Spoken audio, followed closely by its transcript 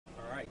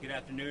Good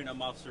afternoon.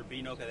 I'm Officer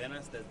Bino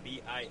Cadenas. That's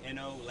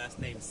B-I-N-O,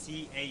 last name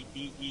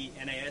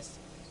C-A-D-E-N-A-S,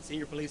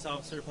 Senior Police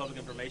Officer, Public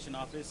Information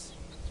Office.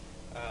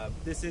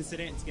 This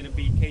incident is going to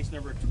be case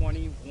number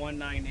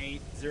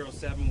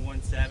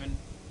 20-198-0717,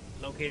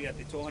 located at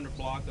the 200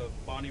 block of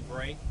Bonnie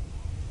Brae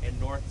in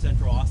North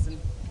Central Austin.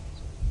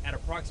 At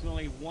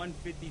approximately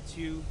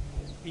 1:52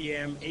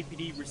 p.m.,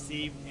 APD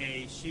received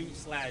a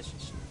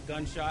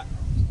shoot/gunshot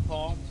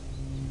call.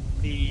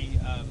 The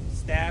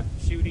stab,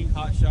 shooting,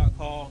 hot shot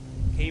call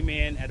came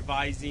in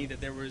advising that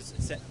there was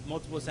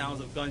multiple sounds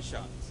of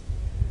gunshots.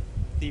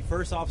 The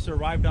first officer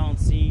arrived on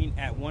scene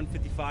at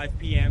 1:55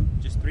 p.m.,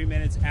 just 3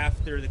 minutes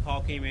after the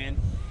call came in.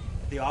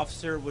 The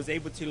officer was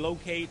able to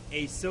locate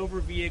a silver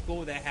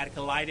vehicle that had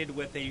collided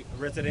with a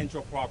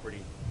residential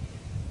property.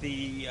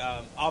 The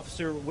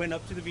officer went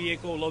up to the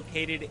vehicle,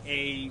 located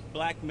a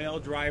black male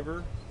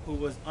driver who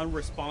was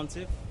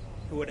unresponsive,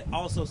 who had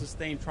also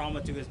sustained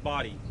trauma to his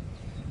body.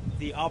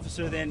 The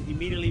officer then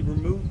immediately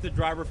removed the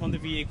driver from the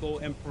vehicle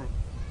and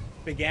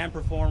began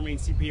performing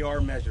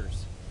CPR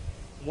measures.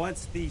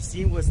 Once the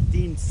scene was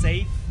deemed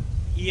safe,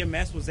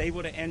 EMS was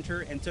able to enter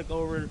and took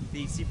over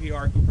the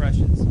CPR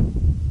compressions.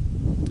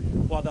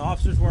 While the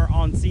officers were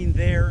on scene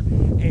there,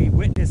 a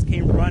witness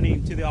came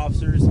running to the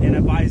officers and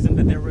advised them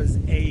that there was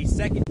a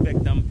second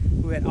victim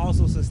who had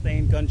also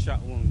sustained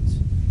gunshot wounds,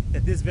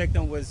 that this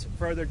victim was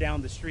further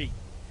down the street.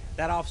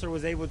 That officer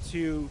was able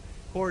to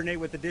coordinate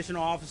with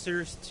additional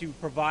officers to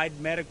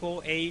provide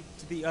medical aid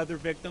to the other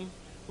victim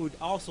who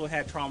also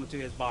had trauma to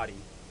his body.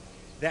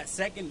 That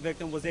second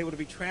victim was able to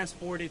be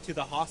transported to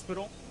the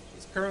hospital.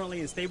 He's currently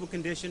in stable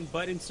condition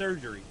but in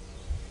surgery.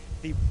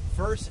 The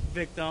first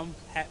victim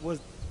was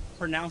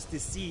pronounced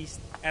deceased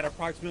at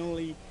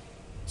approximately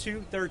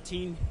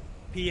 2:13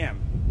 p.m.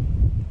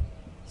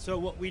 So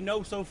what we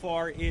know so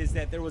far is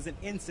that there was an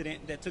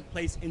incident that took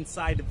place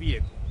inside the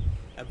vehicle,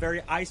 a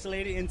very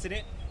isolated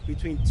incident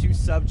between two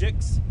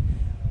subjects,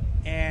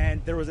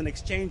 and there was an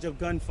exchange of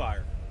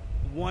gunfire.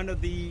 One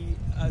of the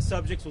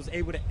subjects was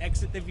able to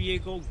exit the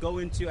vehicle, go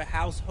into a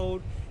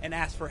household and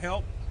ask for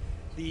help.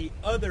 The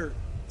other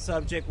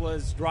subject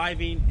was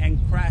driving and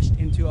crashed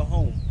into a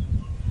home.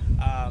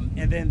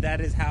 And then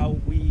that is how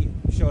we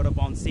showed up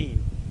on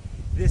scene.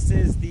 This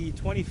is the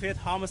 25th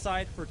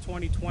homicide for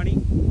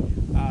 2020.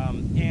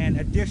 And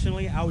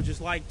additionally, I would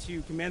just like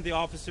to commend the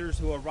officers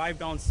who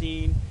arrived on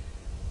scene,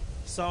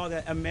 saw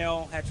that a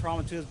male had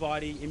trauma to his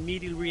body,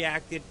 immediately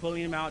reacted,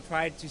 pulling him out,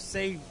 tried to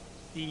save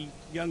the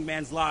young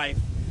man's life,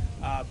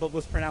 but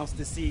was pronounced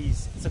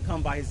deceased,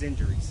 succumbed by his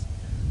injuries.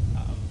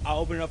 I'll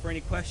open it up for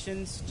any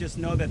questions. Just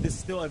know that this is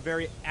still a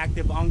very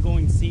active,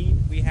 ongoing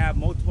scene. We have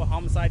multiple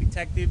homicide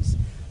detectives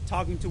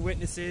talking to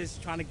witnesses,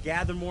 trying to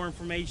gather more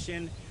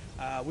information.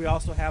 We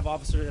also have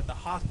officers at the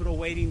hospital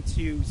waiting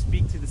to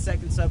speak to the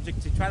second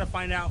subject to try to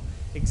find out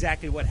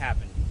exactly what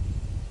happened.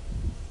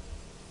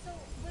 So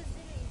was it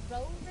a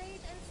road rage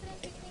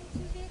incident between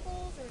two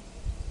vehicles, or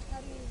how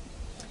do you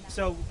find out?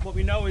 So what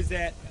we know is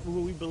that,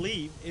 what we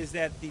believe is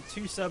that the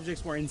two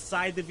subjects were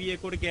inside the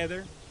vehicle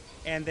together,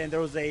 and then there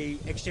was a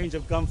exchange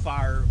of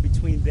gunfire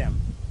between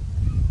them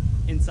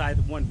inside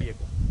the one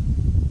vehicle.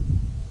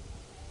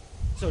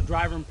 So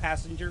driver and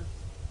passenger,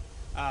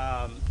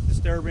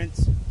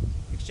 disturbance,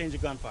 exchange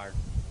of gunfire.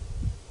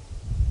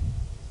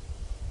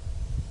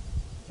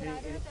 Did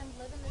either of them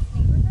live in this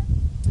neighborhood?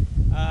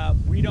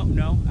 We don't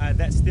know.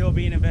 That's still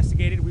being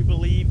investigated. We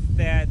believe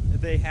that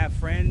they have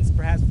friends,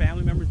 perhaps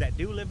family members that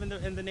do live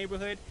in the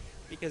neighborhood,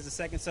 because the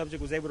second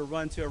subject was able to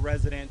run to a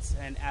residence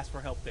and ask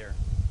for help there.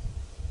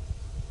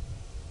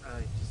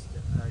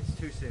 It's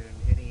too soon.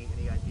 Any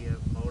idea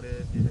of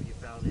motive? Have you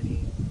found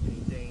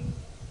anything?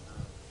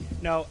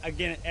 No,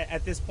 again,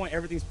 at this point,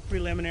 everything's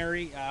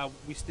preliminary.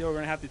 We still are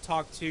going to have to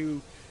talk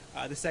to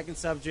the second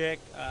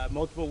subject,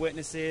 multiple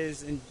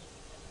witnesses, and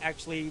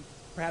actually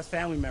perhaps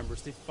family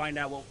members to find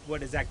out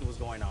what exactly was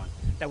going on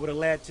that would have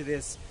led to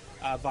this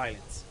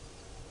violence.